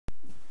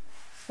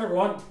Hi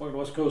everyone, welcome to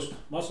West Coast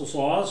Muscle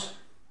Saws.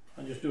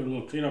 I'm just doing a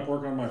little cleanup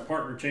work on my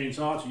partner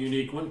chainsaw. It's a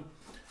unique one.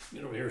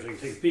 Get over here so you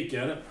can take a peek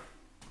at it.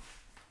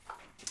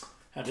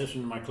 Had this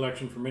in my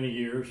collection for many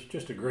years.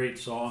 Just a great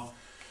saw.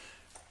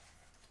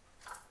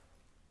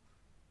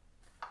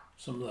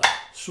 Some of the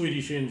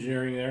Swedish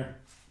engineering there.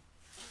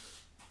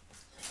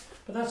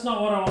 But that's not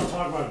what I want to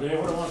talk about today.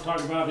 What I want to talk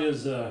about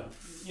is, the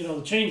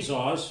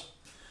chainsaws.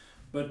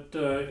 But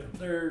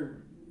they're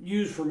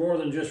used for more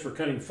than just for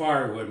cutting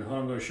firewood. And what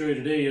I'm going to show you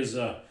today is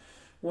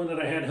one that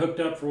I had hooked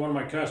up for one of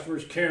my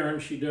customers, Karen.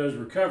 She does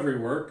recovery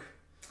work,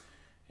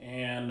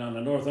 and on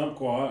the North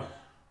Umpqua, a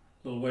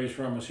little ways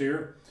from us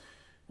here,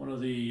 one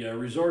of the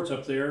resorts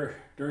up there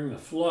during the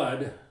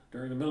flood,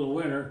 during the middle of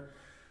winter,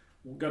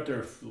 got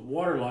their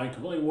water line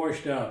completely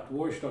washed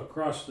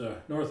across the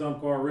North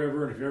Umpqua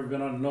River. And if you've ever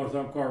been on the North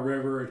Umpqua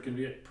River, it can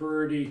get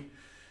pretty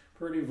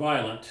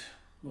violent,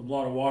 with a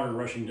lot of water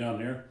rushing down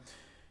there.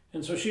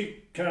 And so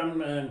she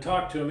come and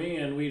talked to me,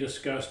 and we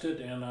discussed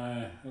it,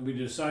 and we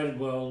decided,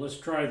 well, let's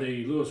try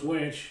the Lewis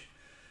winch,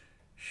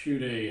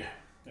 shoot a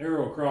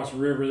arrow across the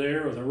river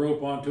there with a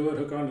rope onto it,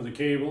 hook onto the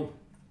cable,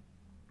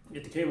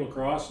 get the cable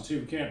across, and see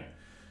if we can't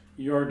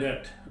yard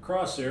that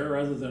across there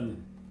rather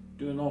than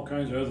doing all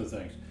kinds of other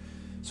things.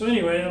 So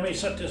anyway, let me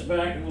set this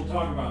back and we'll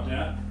talk about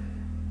that.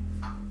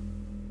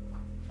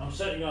 I'm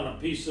sitting on a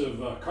piece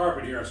of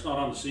carpet here. It's not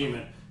on the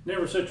cement.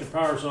 Never set your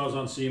power saws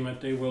on cement.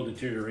 They will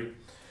deteriorate.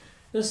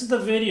 This is the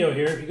video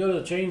here. If you go to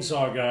the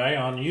Chainsaw Guy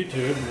on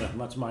YouTube,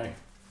 that's my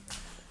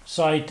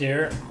site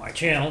there, my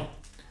channel,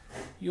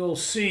 you'll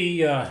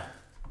see a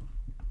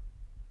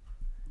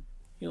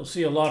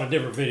lot of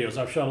different videos.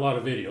 I've shot a lot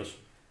of videos.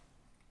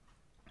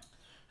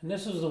 And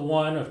this is the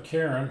one of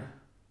Karen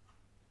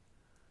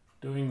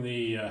doing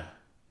the,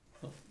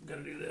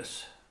 gotta do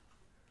this.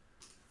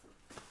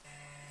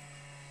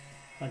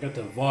 I got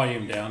the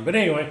volume down. But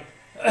anyway,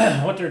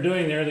 what they're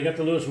doing there, they got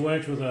the Lewis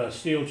winch with a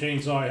steel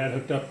chainsaw I had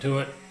hooked up to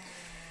it.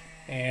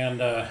 And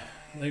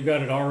they've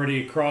got it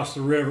already across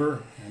the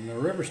river, and the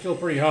river's still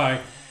pretty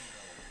high.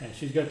 And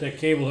she's got that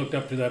cable hooked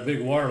up to that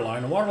big water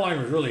line. The water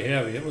line was really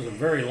heavy. It was a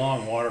very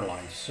long water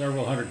line,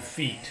 several hundred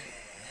feet.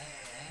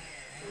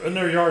 In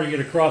their yard, you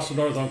get across the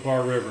North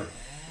Umpqua River.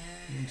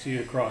 You can see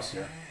it across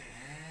there.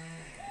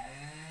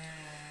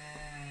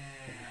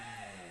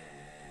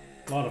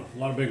 A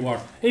lot of big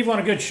water. Hey, if you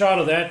want a good shot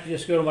of that,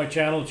 just go to my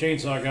channel,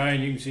 Chainsaw Guy,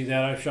 and you can see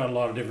that. I've shot a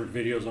lot of different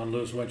videos on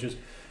Lewis winches.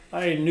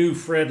 I knew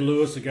Fred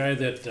Lewis, the guy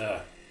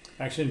that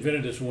actually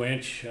invented this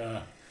winch.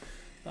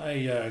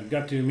 I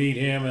got to meet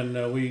him,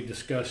 and we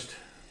discussed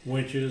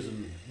winches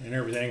and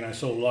everything. I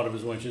sold a lot of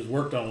his winches,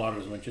 worked on a lot of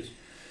his winches.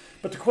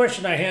 But the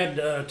question I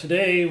had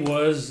today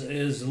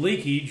is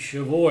leakage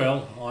of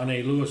oil on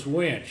a Lewis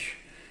winch.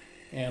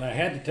 And I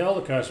had to tell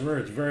the customer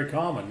it's very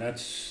common.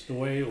 That's the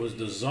way it was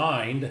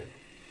designed.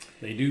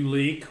 They do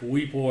leak,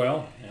 weep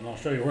oil, and I'll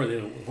show you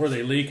where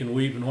they leak and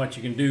weep and what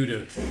you can do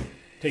to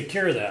take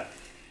care of that.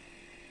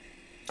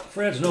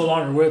 Fred's no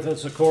longer with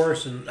us, of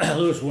course, and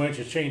Lewis winch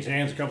has changed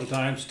hands a couple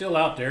times. Still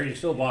out there, you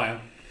still buy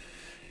them.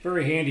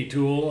 Very handy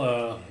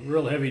tool,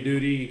 real heavy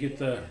duty. You get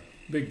the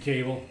big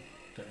cable.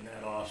 Turn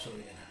that off so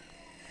we can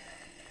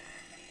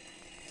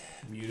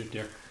mute it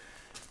there.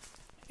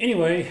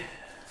 Anyway,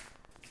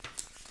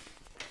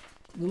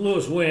 the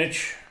Lewis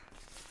winch,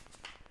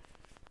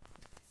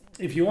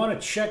 if you want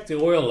to check the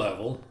oil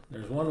level,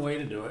 there's one way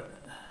to do it.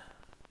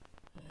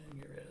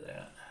 Get rid of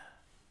that.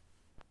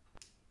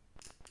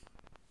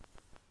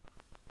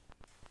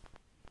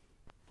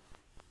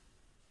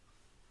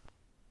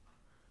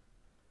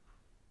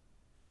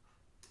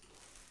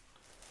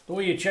 The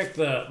way you check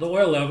the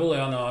oil level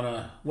on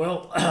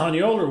on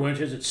the older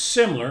winches, it's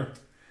similar.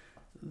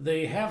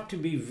 They have to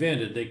be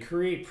vented. They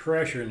create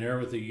pressure in there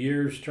with the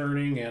gears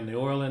turning and the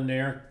oil in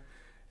there.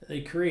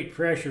 They create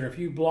pressure. If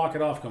you block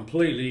it off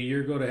completely,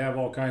 you're going to have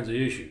all kinds of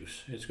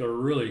issues. It's going to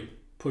really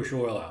push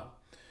oil out.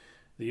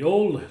 The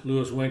old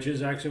Lewis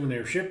winches, actually when they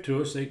were shipped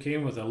to us, they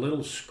came with a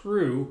little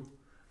screw,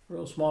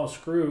 real small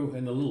screw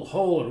in the little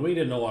hole, and we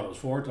didn't know what it was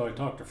for until I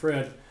talked to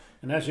Fred.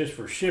 And that's just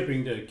for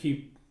shipping to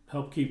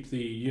help keep the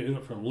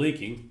unit from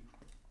leaking.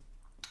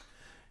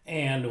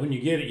 And when you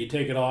get it, you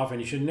take it off,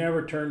 and you should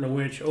never turn the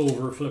winch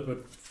over, flip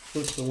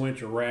the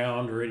winch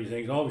around or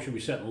anything. It always should be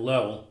set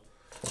level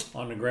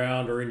on the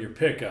ground or in your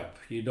pickup.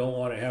 You don't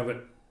want to have it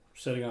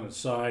sitting on its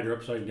side or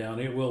upside down.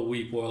 It will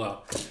weep oil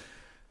out.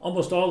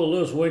 Almost all the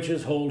Lewis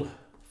winches hold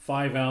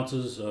 5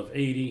 ounces of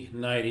 80,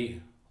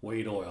 90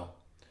 weight oil.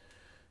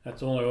 That's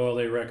the only oil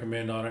they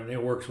recommend on it, and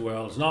it works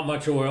well. It's not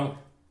much oil.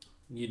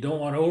 You don't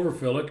want to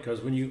overfill it,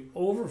 because when you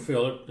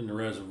overfill it in the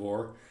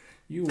reservoir,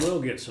 you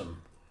will get a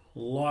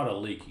lot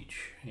of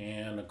leakage.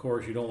 And of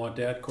course you don't want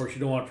that. Of course you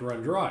don't want it to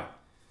run dry.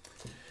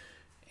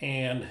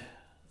 And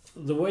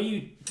the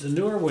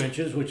newer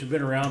winches, which have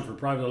been around for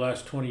probably the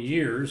last 20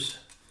 years,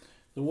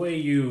 the way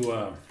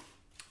you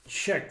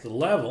check the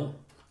level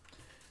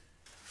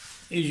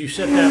is you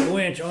set that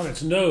winch on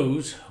its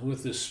nose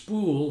with the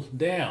spool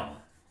down.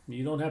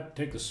 You don't have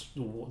to take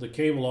the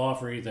cable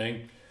off or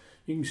anything.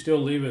 You can still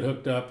leave it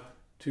hooked up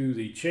to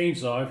the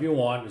chainsaw if you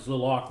want. It's a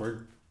little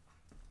awkward.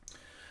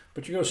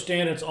 But you go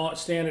stand it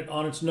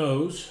on its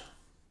nose,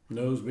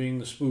 nose being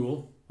the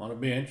spool on a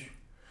bench.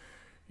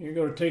 You're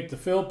going to take the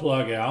fill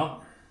plug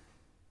out.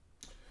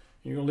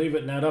 You're going to leave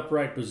it in that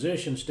upright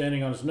position,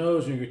 standing on its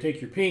nose, and you're going to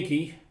take your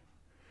pinky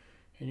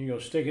and you're going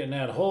to stick it in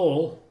that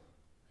hole,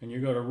 and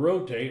you're going to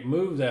rotate,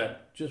 move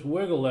that, just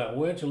wiggle that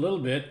winch a little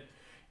bit,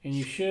 and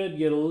you should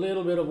get a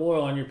little bit of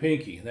oil on your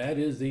pinky. That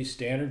is the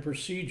standard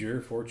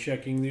procedure for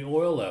checking the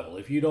oil level.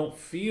 If you don't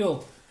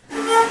feel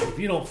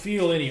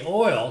any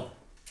oil,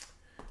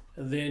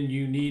 then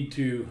you need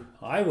to,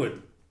 I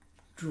would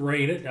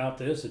drain it out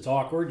this. It's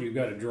awkward. You've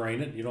got to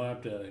drain it. You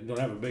don't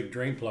have a big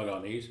drain plug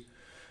on these.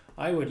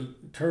 I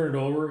would turn it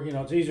over. You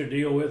know, it's easier to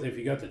deal with if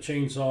you got the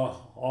chainsaw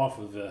off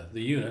of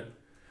the unit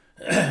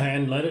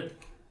and let it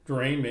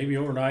drain maybe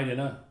overnight in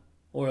a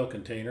oil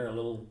container, a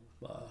little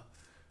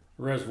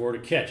reservoir to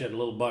catch it, a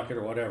little bucket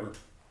or whatever.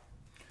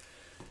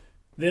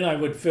 Then I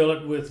would fill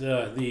it with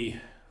the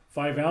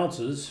 5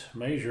 ounces,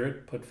 measure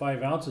it, put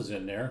 5 ounces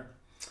in there.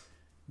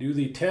 Do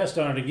the test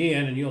on it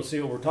again, and you'll see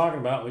what we're talking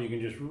about, where you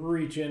can just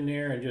reach in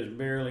there and just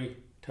barely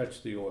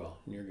touch the oil,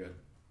 and you're good.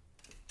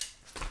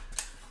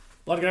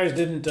 A lot of guys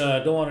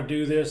don't want to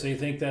do this. They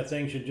think that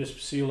thing should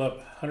just seal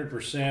up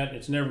 100%.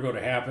 It's never going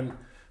to happen.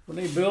 When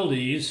they build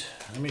these,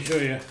 let me show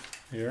you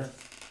here.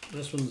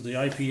 This one's the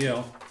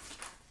IPL.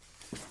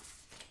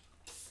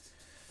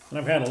 And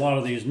I've had a lot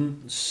of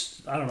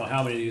these. I don't know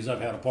how many of these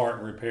I've had apart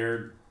and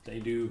repaired. They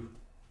do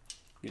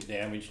get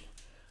damaged.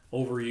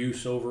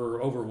 Overuse,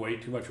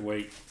 overweight, too much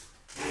weight.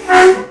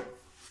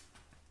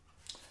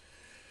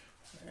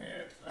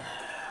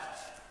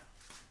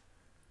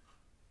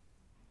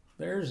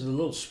 There's the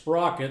little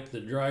sprocket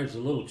that drives the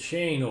little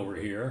chain over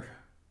here,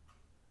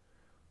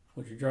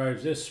 which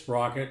drives this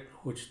sprocket,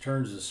 which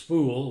turns the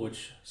spool,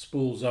 which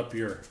spools up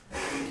your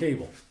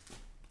cable.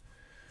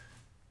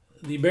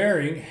 The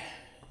bearing,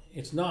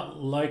 it's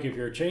not like, if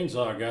you're a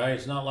chainsaw guy,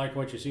 it's not like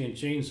what you see in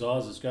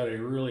chainsaws. It's got a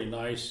really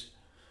nice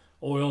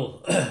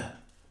oil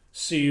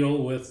seal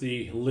with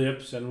the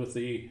lips and with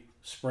the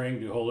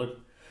spring to hold it.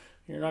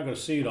 You're not going to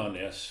see it on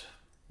this.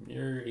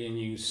 And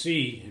you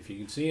see, if you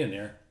can see in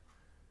there,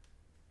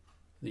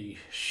 the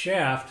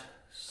shaft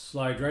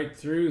slides right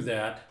through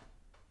that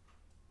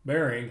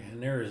bearing,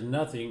 and there is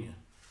nothing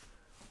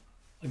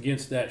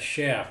against that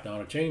shaft. Now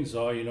on a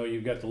chainsaw, you know,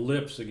 you've got the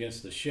lips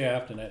against the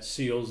shaft, and that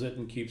seals it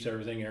and keeps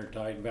everything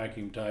airtight and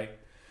vacuum tight.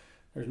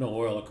 There's no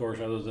oil, of course,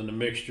 other than the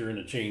mixture in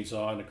the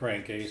chainsaw and the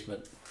crankcase,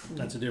 but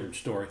that's a different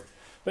story.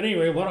 But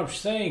anyway, what I'm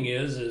saying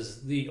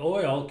is the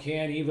oil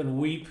can even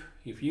weep.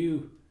 If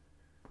you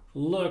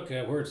look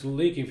at where it's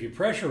leaking, if you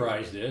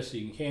pressurize this,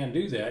 you can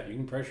do that. You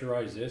can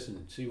pressurize this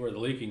and see where the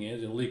leaking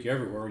is. It'll leak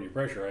everywhere when you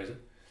pressurize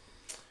it.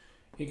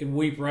 It can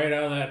weep right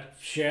out of that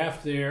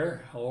shaft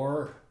there,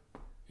 or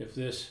if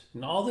this,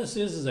 and all this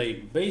is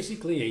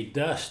basically a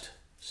dust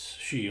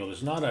shield.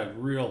 It's not a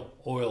real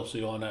oil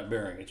seal on that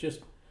bearing. It's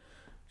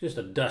just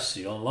a dust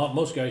seal.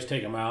 Most guys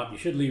take them out. You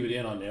should leave it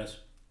in on this.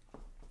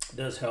 It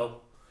does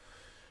help.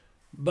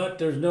 But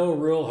there's no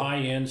real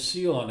high-end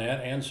seal on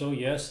that, and so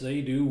yes,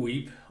 they do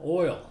weep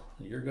oil.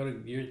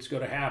 It's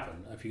gonna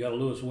happen. If you got a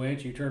Lewis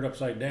winch, you turn it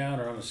upside down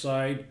or on the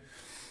side,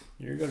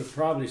 you're gonna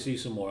probably see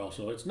some oil.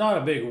 So it's not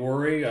a big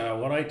worry.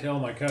 What I tell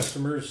my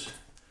customers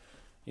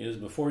is,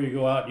 before you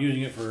go out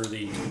using it for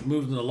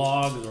moving the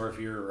logs, or if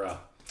you're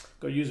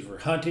going to use it for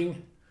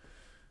hunting,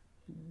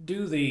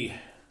 do the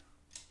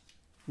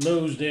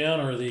nose down,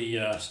 or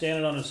the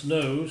standing on its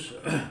nose.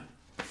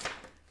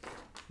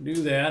 Do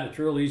that. It's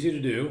real easy to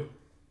do.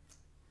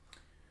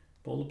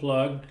 Pull the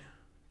plug,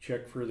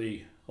 check for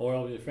the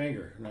oil with your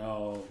finger.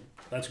 Now,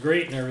 that's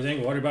great and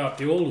everything. What about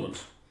the old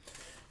ones?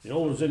 The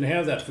old ones didn't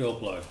have that fill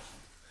plug.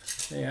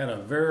 They had a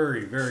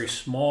very, very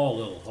small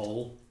little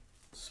hole,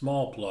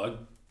 small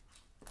plug.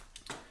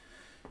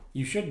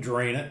 You should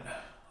drain it.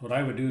 What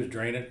I would do is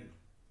drain it.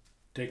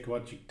 Take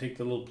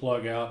the little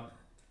plug out,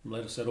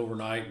 let it sit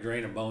overnight,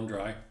 drain it bone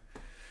dry,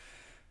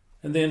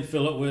 and then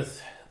fill it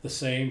with the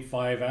same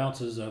 5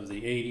 ounces of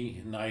the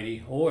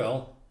 80-90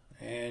 oil,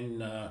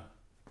 and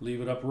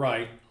leave it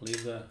upright.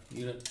 Leave the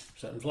unit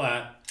sitting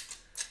flat.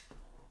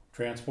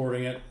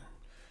 Transporting it,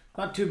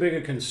 not too big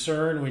a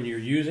concern when you're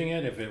using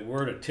it. If it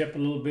were to tip a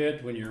little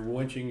bit when you're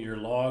winching your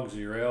logs,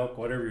 your elk,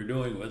 whatever you're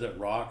doing with it,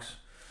 rocks,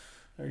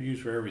 they're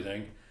used for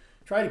everything.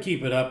 Try to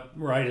keep it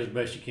upright as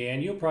best you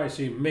can. You'll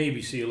probably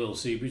maybe see a little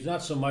seepage,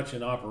 not so much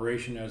in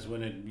operation as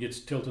when it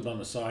gets tilted on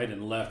the side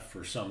and left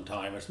for some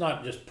time. It's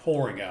not just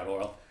pouring out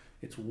oil.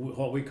 It's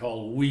what we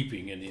call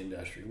weeping in the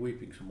industry,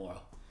 weeping some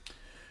oil.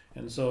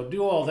 And so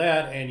do all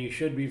that and you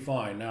should be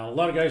fine. Now, a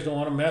lot of guys don't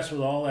want to mess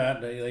with all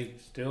that. They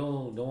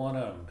still don't want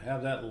to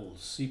have that little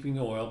seeping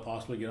oil,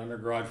 possibly get on their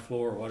garage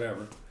floor or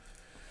whatever.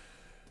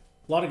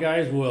 A lot of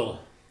guys will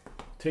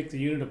take the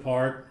unit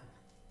apart,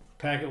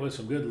 pack it with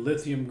some good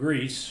lithium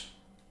grease,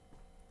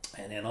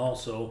 and then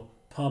also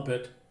pump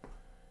it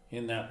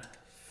in that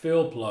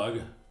fill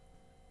plug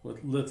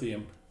with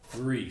lithium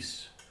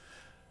grease.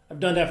 I've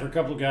done that for a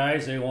couple of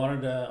guys. They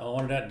wanted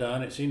that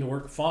done. It seemed to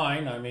work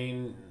fine. I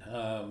mean,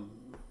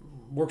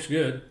 works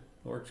good.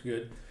 Works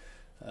good.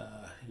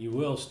 You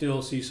will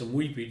still see some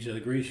weepage of the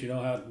grease. You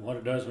know what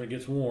it does when it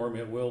gets warm.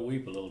 It will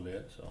weep a little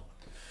bit. So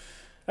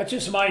that's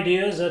just some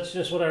ideas. That's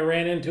just what I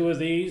ran into with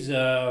these.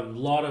 A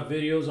lot of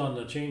videos on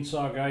the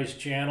Chainsaw Guy's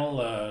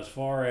channel as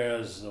far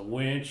as the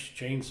winch,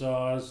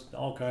 chainsaws,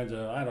 all kinds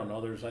of, I don't know,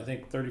 there's I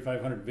think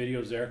 3,500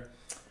 videos there.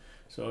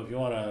 So if you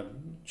want to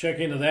check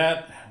into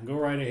that, go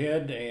right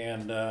ahead.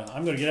 And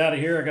I'm going to get out of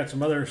here. I got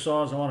some other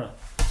saws I want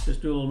to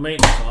just do a little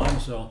maintenance on.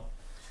 So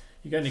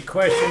if you got any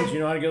questions, you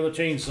know how to go to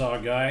the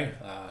Chainsaw Guy.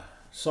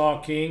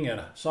 Sawking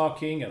at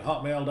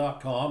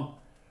hotmail.com,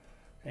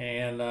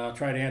 and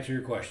try to answer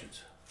your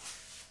questions.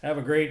 Have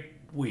a great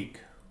week.